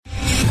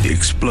The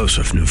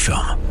explosive new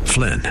film,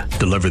 Flynn,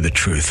 deliver the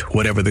truth,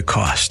 whatever the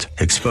cost,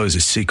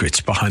 exposes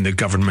secrets behind the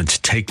government's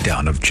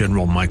takedown of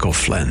General Michael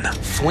Flynn.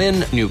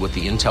 Flynn knew what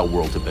the intel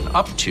world had been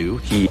up to.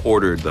 He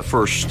ordered the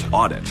first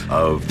audit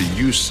of the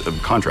use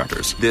of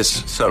contractors.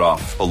 This set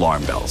off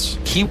alarm bells.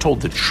 He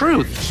told the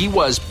truth. He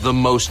was the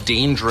most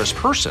dangerous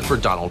person for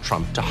Donald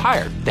Trump to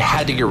hire. They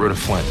had to get rid of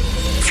Flynn.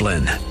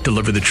 Flynn,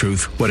 deliver the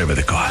truth, whatever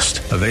the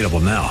cost. Available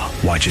now.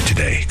 Watch it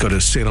today. Go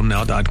to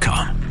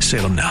salemnow.com.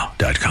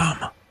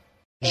 salemnow.com.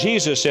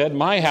 Jesus said,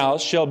 "My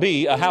house shall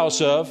be a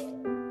house of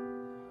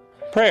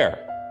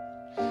prayer."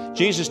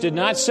 Jesus did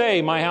not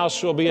say, "My house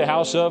shall be a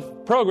house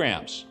of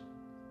programs."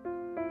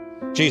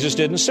 Jesus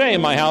didn't say,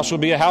 "My house will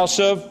be a house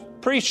of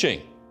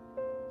preaching."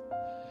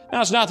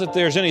 Now, it's not that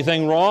there's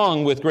anything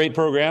wrong with great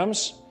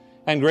programs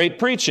and great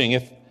preaching,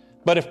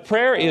 but if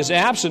prayer is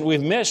absent,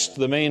 we've missed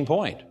the main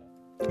point.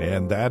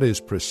 And that is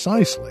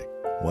precisely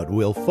what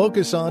we'll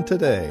focus on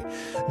today,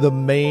 the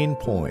main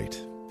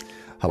point.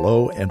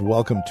 Hello and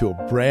welcome to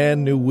a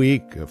brand new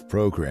week of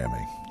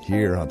programming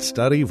here on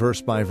Study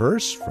Verse by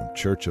Verse from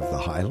Church of the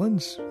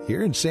Highlands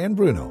here in San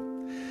Bruno.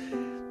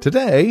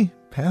 Today,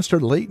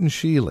 Pastor Leighton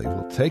Sheely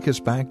will take us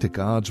back to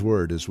God's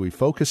Word as we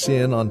focus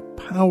in on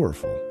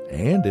powerful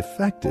and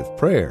effective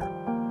prayer.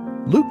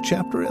 Luke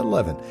chapter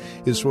 11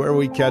 is where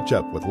we catch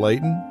up with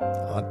Leighton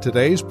on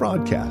today's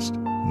broadcast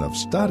of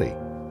Study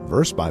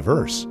Verse by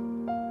Verse.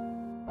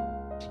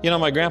 You know,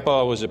 my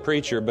grandpa was a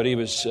preacher, but he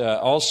was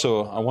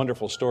also a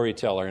wonderful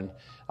storyteller. And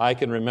I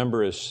can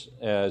remember as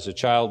a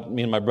child,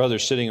 me and my brother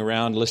sitting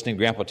around listening to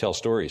Grandpa tell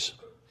stories.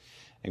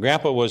 And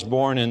Grandpa was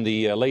born in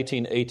the late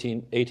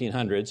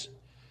 1800s,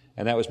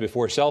 and that was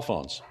before cell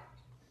phones.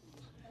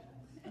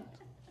 It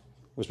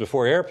was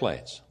before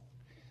airplanes.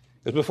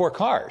 It was before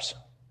cars.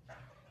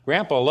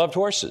 Grandpa loved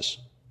horses.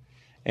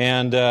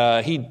 And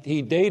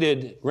he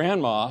dated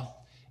Grandma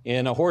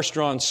in a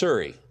horse-drawn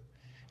surrey.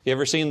 You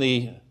ever seen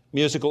the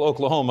musical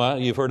Oklahoma?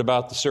 You've heard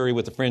about the surrey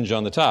with the fringe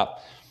on the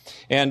top.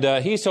 And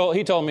he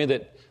told me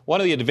that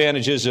one of the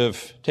advantages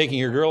of taking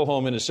your girl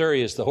home in a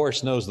surrey is the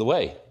horse knows the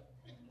way.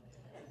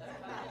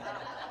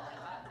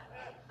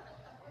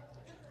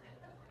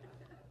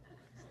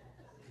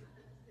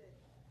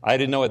 I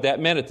didn't know what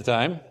that meant at the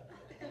time.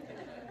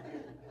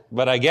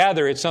 But I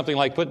gather it's something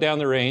like put down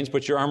the reins,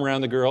 put your arm around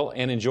the girl,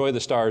 and enjoy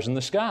the stars in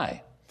the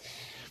sky.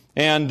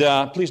 And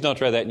please don't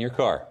try that in your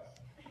car.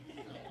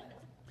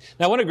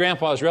 Now, one of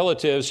Grandpa's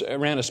relatives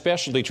ran a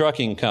specialty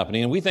trucking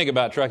company, and we think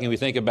about trucking, we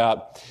think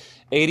about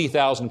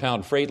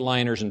 80,000-pound freight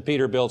liners and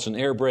Peterbilts and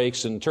air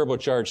brakes and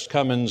turbocharged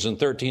Cummins and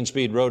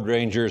 13-speed Road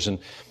Rangers, and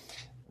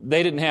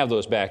they didn't have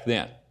those back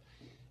then.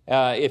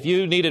 If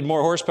you needed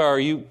more horsepower,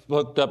 you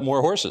hooked up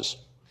more horses.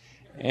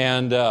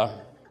 And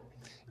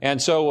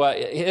so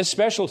his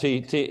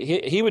specialty,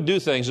 he would do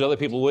things that other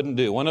people wouldn't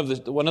do. One of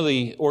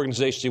the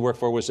organizations he worked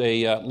for was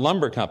a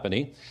lumber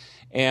company,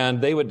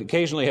 and they would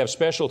occasionally have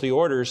specialty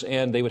orders,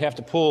 and they would have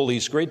to pull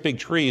these great big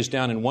trees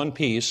down in one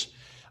piece,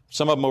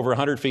 some of them over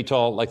 100 feet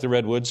tall, like the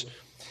redwoods,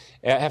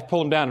 have to pull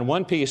them down in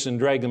one piece and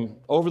drag them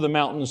over the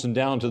mountains and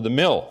down to the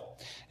mill.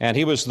 And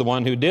he was the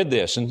one who did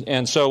this.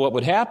 And so what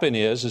would happen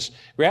is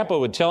Grandpa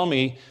would tell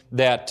me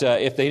that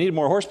if they needed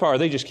more horsepower,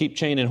 they just keep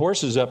chaining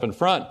horses up in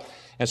front.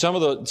 And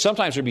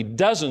sometimes there'd be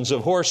dozens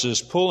of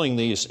horses pulling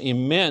these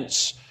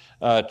immense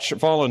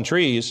fallen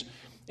trees.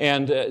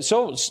 And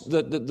so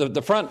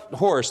the front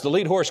horse, the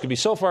lead horse, could be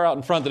so far out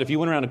in front that if you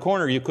went around a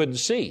corner, you couldn't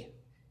see.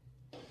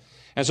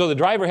 And so the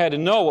driver had to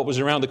know what was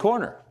around the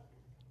corner.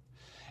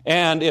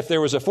 And if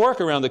there was a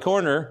fork around the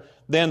corner,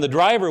 then the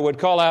driver would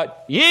call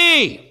out,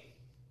 "Yee!"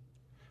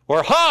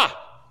 or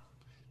 "Ha!"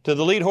 to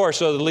the lead horse,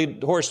 so the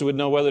lead horse would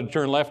know whether to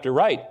turn left or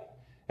right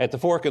at the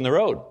fork in the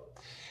road.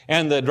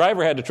 And the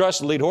driver had to trust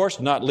the lead horse,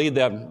 not lead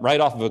them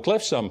right off of a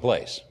cliff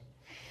someplace.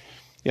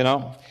 You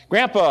know,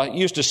 Grandpa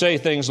used to say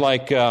things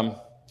like,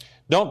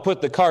 "Don't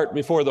put the cart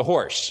before the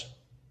horse."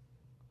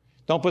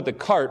 Don't put the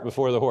cart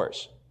before the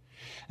horse.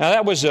 Now,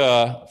 that was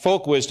a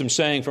folk wisdom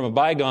saying from a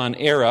bygone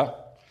era,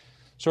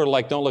 sort of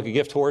like don't look a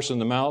gift horse in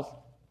the mouth.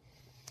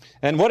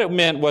 And what it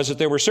meant was that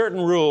there were certain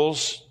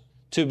rules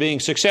to being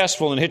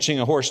successful in hitching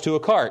a horse to a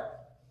cart.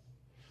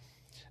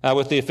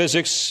 With the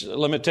physics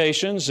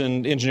limitations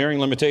and engineering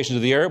limitations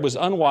of the era, it was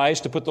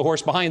unwise to put the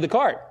horse behind the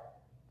cart.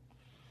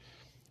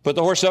 Put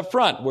the horse up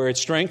front, where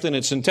its strength and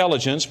its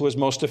intelligence was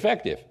most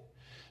effective.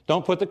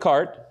 Don't put the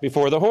cart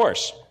before the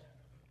horse.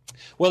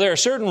 Well, there are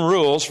certain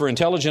rules for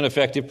intelligent,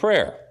 effective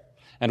prayer.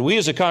 And we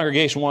as a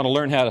congregation want to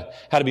learn how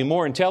to be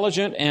more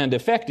intelligent and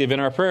effective in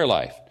our prayer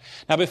life.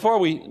 Now, before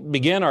we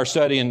begin our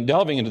study and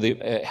delving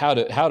into how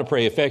to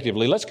pray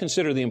effectively, let's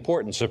consider the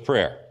importance of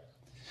prayer.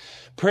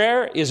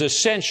 Prayer is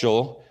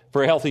essential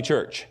for a healthy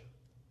church.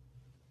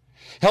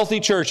 Healthy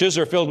churches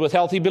are filled with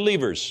healthy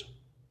believers.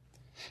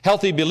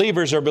 Healthy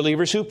believers are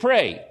believers who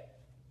pray.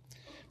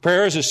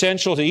 Prayer is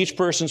essential to each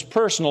person's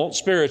personal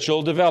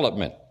spiritual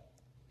development.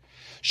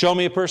 Show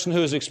me a person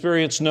who has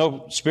experienced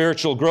no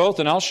spiritual growth,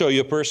 and I'll show you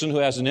a person who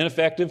has an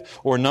ineffective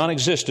or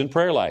non-existent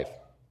prayer life.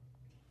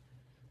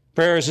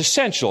 Prayer is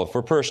essential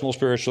for personal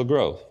spiritual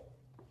growth.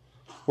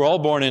 We're all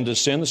born into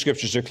sin. The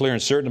Scriptures are clear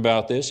and certain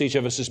about this. Each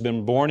of us has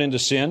been born into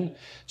sin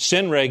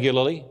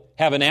regularly,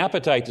 have an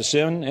appetite to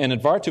sin, and in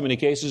far too many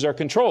cases are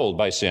controlled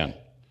by sin.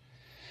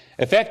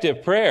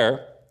 Effective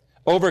prayer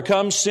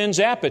overcomes sin's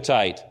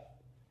appetite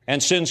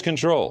and sin's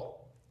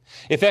control.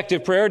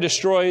 Effective prayer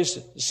destroys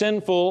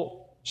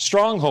sinful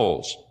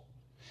strongholds.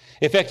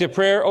 Effective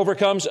prayer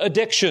overcomes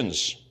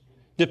addictions,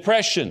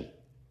 depression,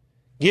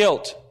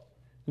 guilt,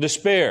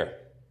 despair.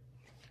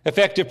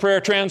 Effective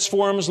prayer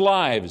transforms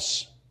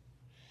lives.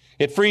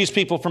 It frees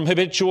people from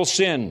habitual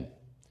sin.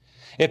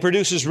 It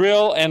produces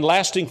real and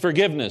lasting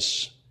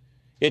forgiveness.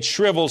 It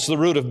shrivels the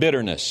root of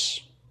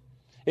bitterness.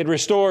 It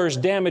restores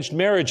damaged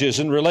marriages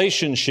and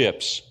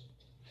relationships.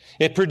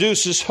 It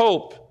produces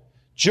hope,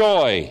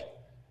 joy,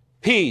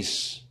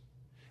 peace.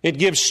 It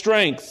gives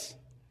strength,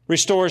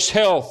 restores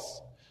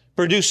health,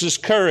 produces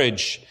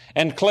courage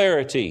and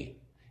clarity.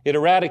 It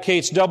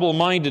eradicates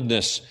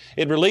double-mindedness.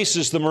 It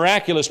releases the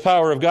miraculous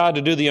power of God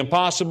to do the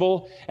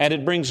impossible, and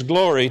it brings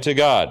glory to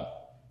God.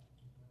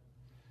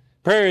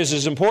 Prayer is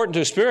as important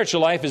to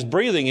spiritual life as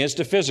breathing is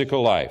to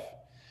physical life.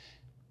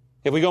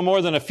 If we go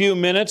more than a few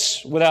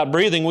minutes without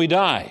breathing, we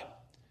die.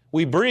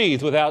 We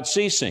breathe without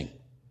ceasing.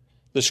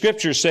 The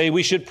Scriptures say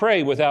we should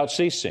pray without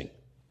ceasing.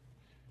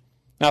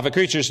 Now, if a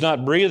creature is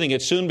not breathing,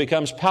 it soon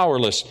becomes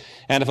powerless.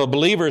 And if a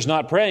believer is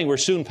not praying, we're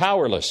soon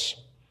powerless.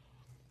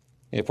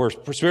 If we're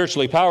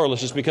spiritually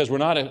powerless, it's because we're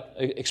not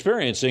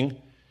experiencing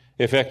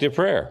effective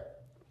prayer.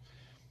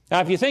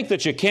 Now, if you think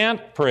that you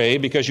can't pray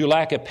because you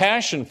lack a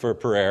passion for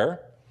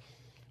prayer,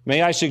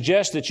 may I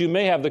suggest that you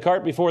may have the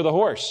cart before the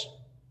horse.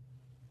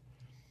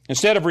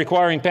 Instead of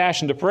requiring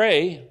passion to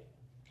pray,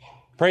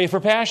 pray for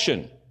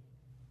passion.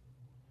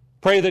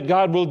 Pray that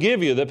God will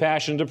give you the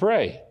passion to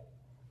pray.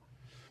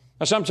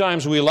 Now,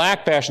 sometimes we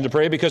lack passion to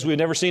pray because we've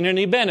never seen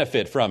any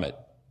benefit from it.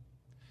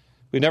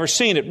 We've never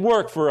seen it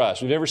work for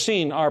us. We've never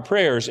seen our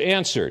prayers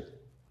answered.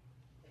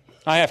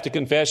 I have to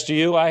confess to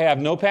you, I have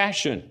no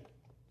passion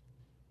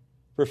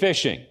for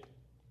fishing.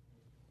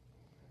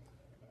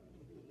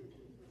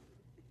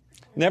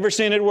 Never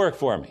seen it work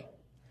for me,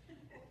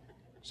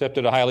 except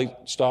at a highly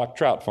stocked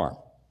trout farm.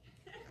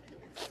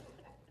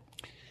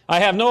 I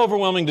have no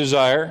overwhelming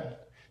desire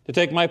to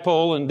take my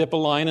pole and dip a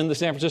line in the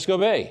San Francisco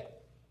Bay.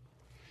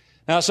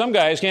 Now, some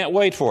guys can't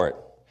wait for it.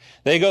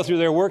 They go through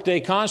their workday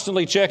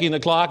constantly checking the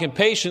clock and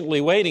patiently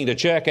waiting to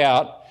check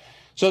out.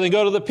 So they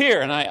go to the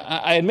pier, and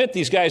I admit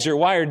these guys are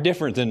wired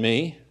different than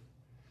me.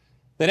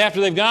 Then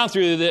after they've gone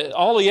through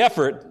all the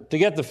effort to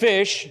get the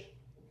fish,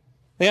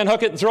 they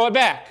unhook it and throw it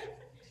back.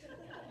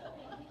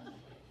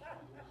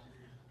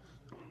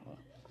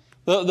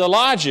 The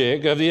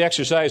logic of the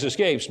exercise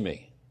escapes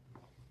me.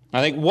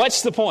 I think,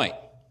 what's the point?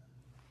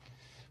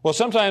 Well,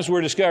 sometimes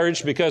we're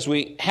discouraged because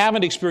we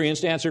haven't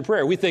experienced answered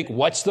prayer. We think,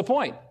 what's the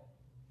point?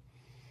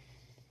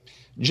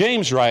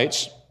 James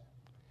writes,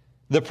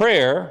 the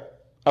prayer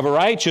of a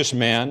righteous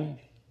man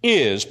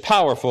is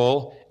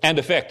powerful and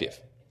effective.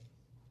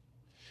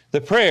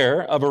 The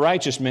prayer of a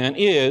righteous man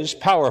is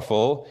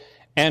powerful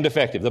and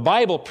effective. The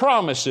Bible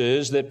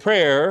promises that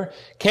prayer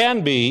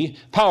can be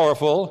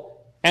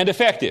powerful and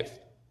effective.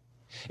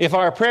 If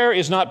our prayer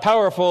is not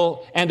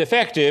powerful and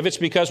effective, it's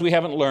because we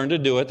haven't learned to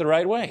do it the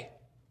right way.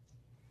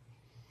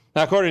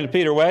 Now, according to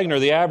Peter Wagner,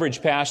 the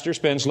average pastor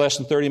spends less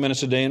than 30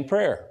 minutes a day in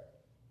prayer.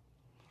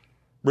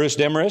 Bruce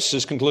Demarest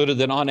has concluded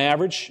that on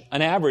average,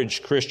 an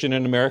average Christian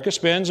in America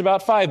spends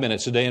about 5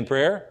 minutes a day in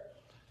prayer,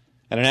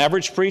 and an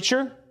average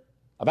preacher,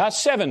 about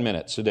 7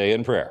 minutes a day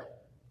in prayer.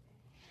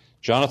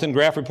 Jonathan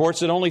Graff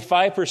reports that only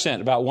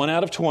 5%, about 1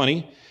 out of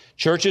 20,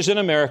 churches in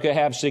America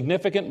have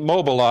significant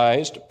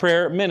mobilized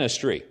prayer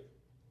ministry.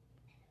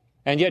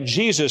 And yet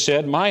Jesus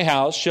said, my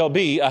house shall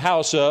be a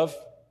house of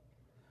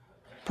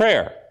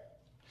prayer.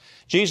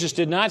 Jesus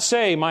did not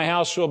say, my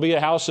house shall be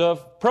a house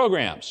of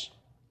programs.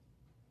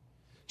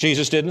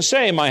 Jesus didn't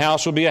say, my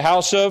house will be a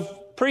house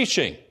of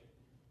preaching.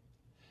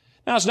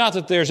 Now, it's not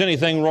that there's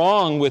anything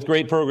wrong with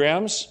great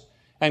programs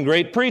and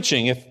great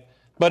preaching,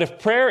 but if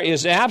prayer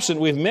is absent,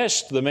 we've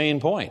missed the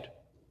main point.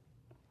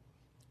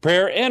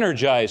 Prayer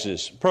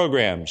energizes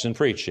programs and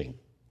preaching.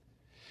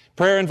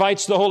 Prayer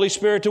invites the Holy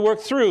Spirit to work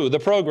through the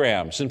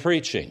programs and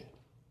preaching.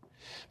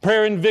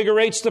 Prayer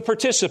invigorates the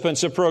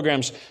participants of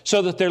programs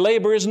so that their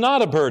labor is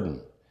not a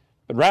burden,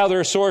 but rather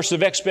a source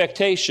of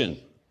expectation,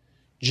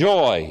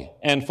 joy,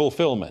 and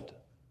fulfillment.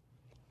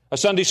 A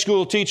Sunday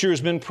school teacher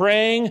who's been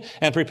praying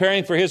and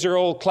preparing for his or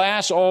her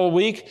class all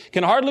week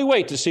can hardly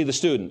wait to see the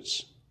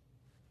students.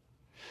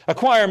 A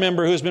choir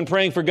member who's been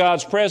praying for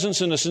God's presence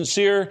in a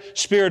sincere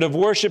spirit of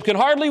worship can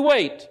hardly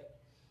wait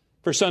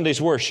for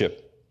Sunday's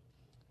worship.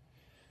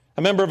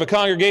 A member of a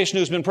congregation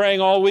who's been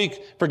praying all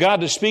week for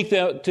God to speak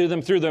to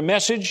them through their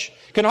message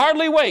can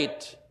hardly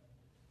wait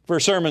for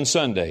Sermon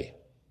Sunday.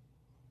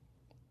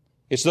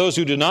 It's those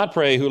who do not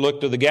pray who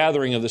look to the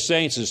gathering of the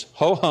saints as,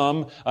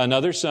 ho-hum,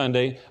 another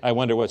Sunday, I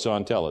wonder what's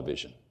on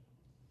television.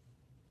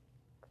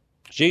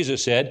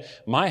 Jesus said,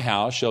 my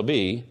house shall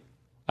be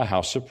a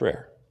house of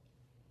prayer.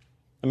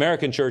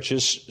 American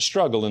churches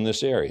struggle in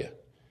this area.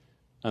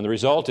 And the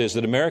result is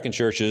that American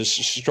churches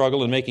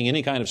struggle in making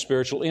any kind of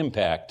spiritual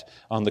impact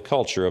on the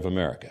culture of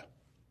America.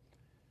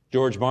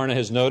 George Barna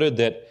has noted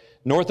that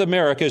North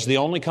America is the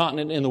only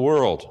continent in the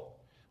world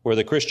where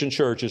the Christian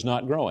church is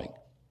not growing.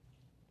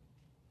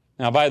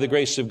 Now, by the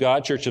grace of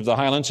God, Church of the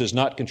Highlands is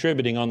not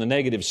contributing on the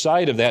negative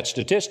side of that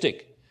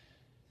statistic.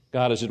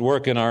 God is at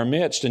work in our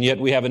midst, and yet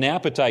we have an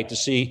appetite to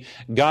see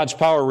God's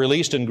power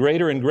released in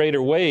greater and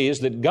greater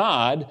ways that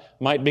God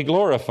might be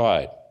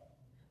glorified.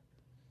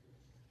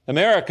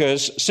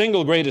 America's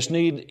single greatest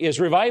need is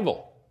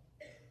revival.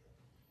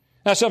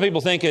 Now, some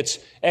people think it's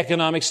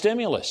economic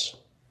stimulus,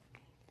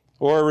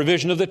 or a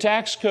revision of the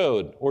tax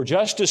code, or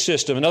justice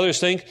system, and others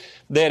think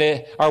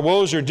that our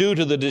woes are due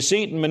to the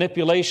deceit and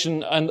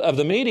manipulation of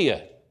the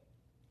media.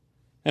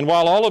 And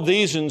while all of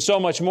these and so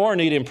much more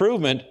need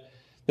improvement,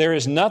 there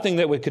is nothing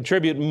that would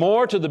contribute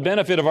more to the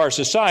benefit of our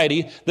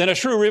society than a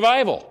true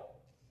revival.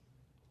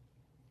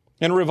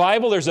 In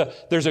revival, there's a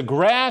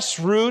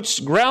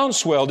grassroots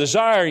groundswell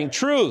desiring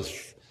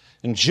truth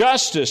and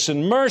justice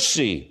and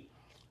mercy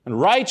and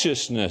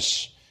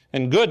righteousness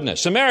and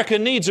goodness. America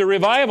needs a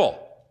revival.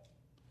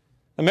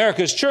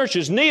 America's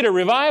churches need a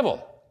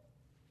revival.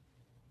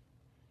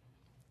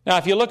 Now,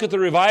 if you look at the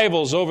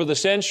revivals over the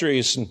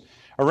centuries and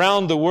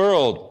around the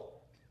world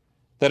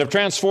that have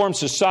transformed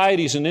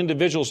societies and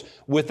individuals,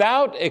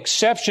 without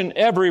exception,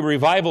 every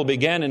revival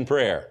began in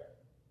prayer.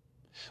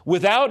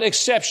 Without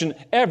exception,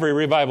 every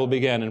revival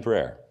began in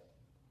prayer.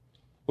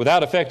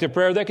 Without effective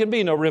prayer, there can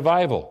be no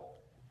revival.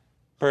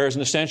 Prayer is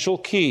an essential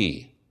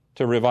key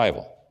to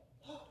revival.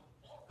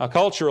 Now,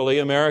 culturally,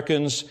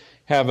 Americans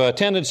have a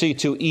tendency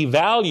to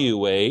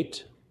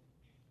evaluate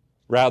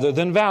rather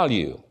than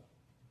value.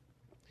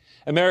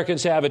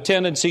 Americans have a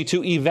tendency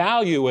to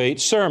evaluate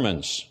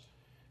sermons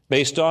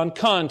based on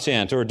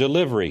content or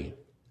delivery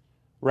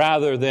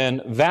rather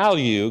than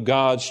value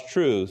God's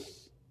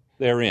truth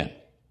therein.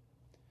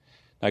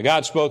 Now,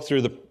 God spoke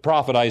through the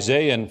prophet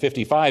Isaiah in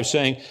 55,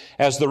 saying,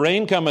 "As the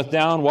rain cometh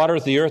down,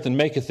 watereth the earth, and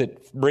maketh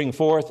it bring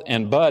forth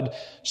and bud,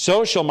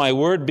 so shall my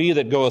word be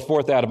that goeth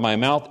forth out of my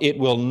mouth. It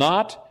will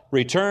not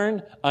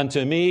return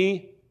unto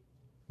me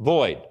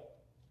void."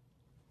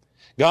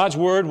 God's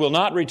word will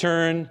not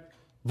return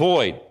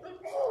void.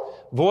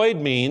 Void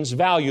means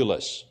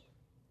valueless.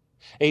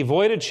 A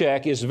voided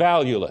check is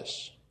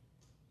valueless.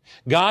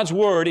 God's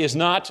word is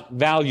not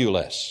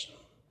valueless.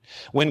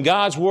 When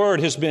God's word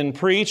has been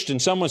preached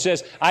and someone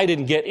says, "I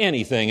didn't get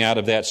anything out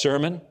of that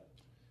sermon,"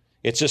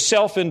 it's a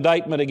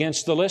self-indictment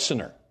against the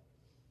listener,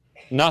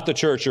 not the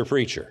church or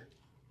preacher.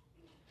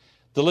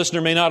 The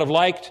listener may not have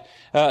liked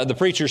the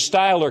preacher's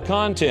style or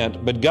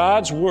content, but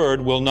God's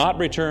word will not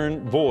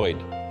return void,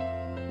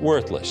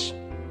 worthless.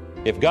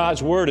 If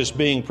God's word is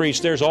being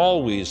preached, there's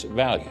always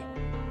value.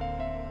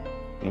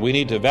 And we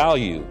need to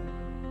value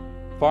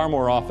far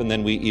more often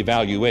than we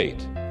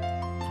evaluate.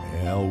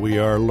 Well, we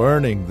are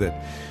learning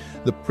that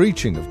the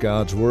preaching of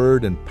God's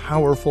word and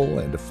powerful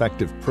and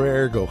effective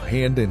prayer go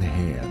hand in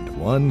hand.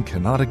 One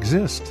cannot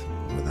exist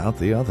without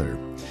the other.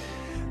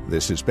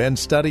 This has been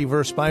Study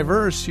Verse by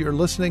Verse. You're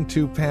listening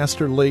to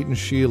Pastor Leighton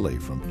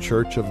Sheely from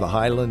Church of the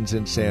Highlands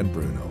in San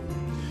Bruno.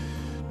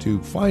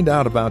 To find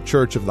out about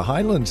Church of the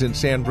Highlands in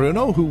San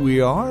Bruno, who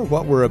we are,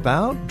 what we're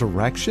about,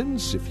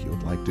 directions, if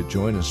you'd like to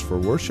join us for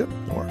worship,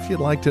 or if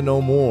you'd like to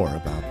know more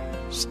about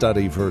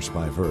Study Verse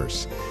by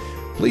Verse,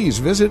 please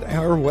visit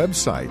our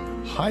website,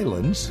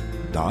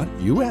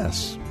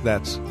 highlands.us.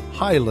 That's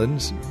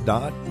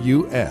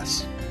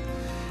highlands.us.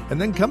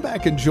 And then come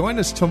back and join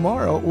us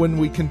tomorrow when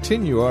we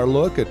continue our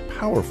look at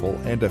powerful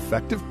and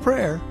effective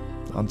prayer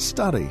on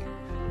Study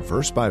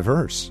Verse by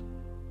Verse.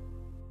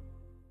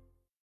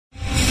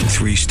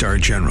 3-star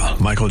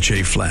General Michael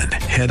J. Flynn,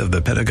 head of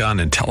the Pentagon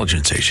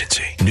Intelligence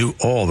Agency, knew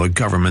all the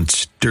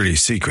government's dirty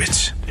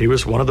secrets. He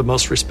was one of the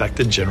most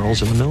respected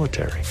generals in the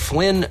military.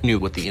 Flynn knew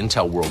what the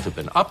intel world had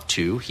been up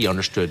to. He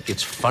understood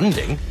its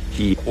funding.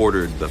 He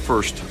ordered the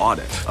first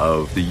audit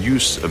of the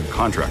use of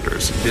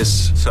contractors.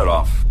 This set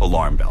off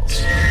alarm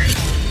bells.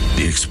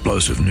 The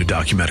explosive new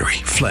documentary,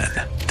 Flynn,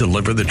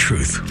 Deliver the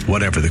Truth,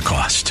 Whatever the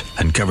Cost,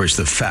 uncovers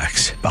the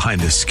facts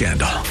behind this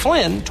scandal.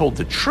 Flynn told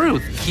the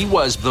truth. He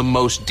was the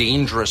most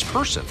dangerous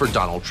person for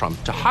Donald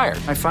Trump to hire.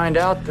 I find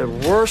out the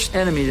worst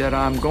enemy that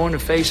I'm going to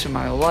face in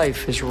my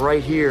life is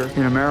right here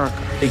in America.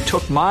 They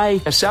took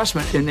my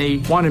assessment and they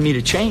wanted me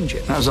to change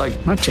it. And I was like,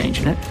 I'm not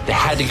changing it. They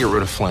had to get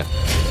rid of Flynn.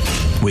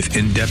 With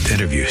in-depth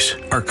interviews,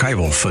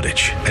 archival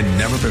footage, and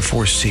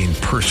never-before-seen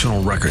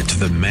personal records of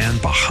the man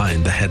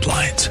behind the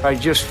headlines. I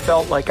just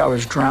felt like I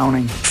was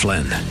drowning.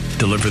 Flynn,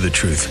 Deliver the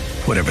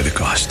Truth, Whatever the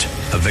Cost.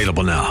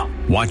 Available now.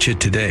 Watch it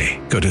today.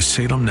 Go to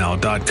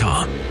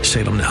salemnow.com.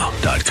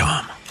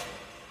 salemnow.com.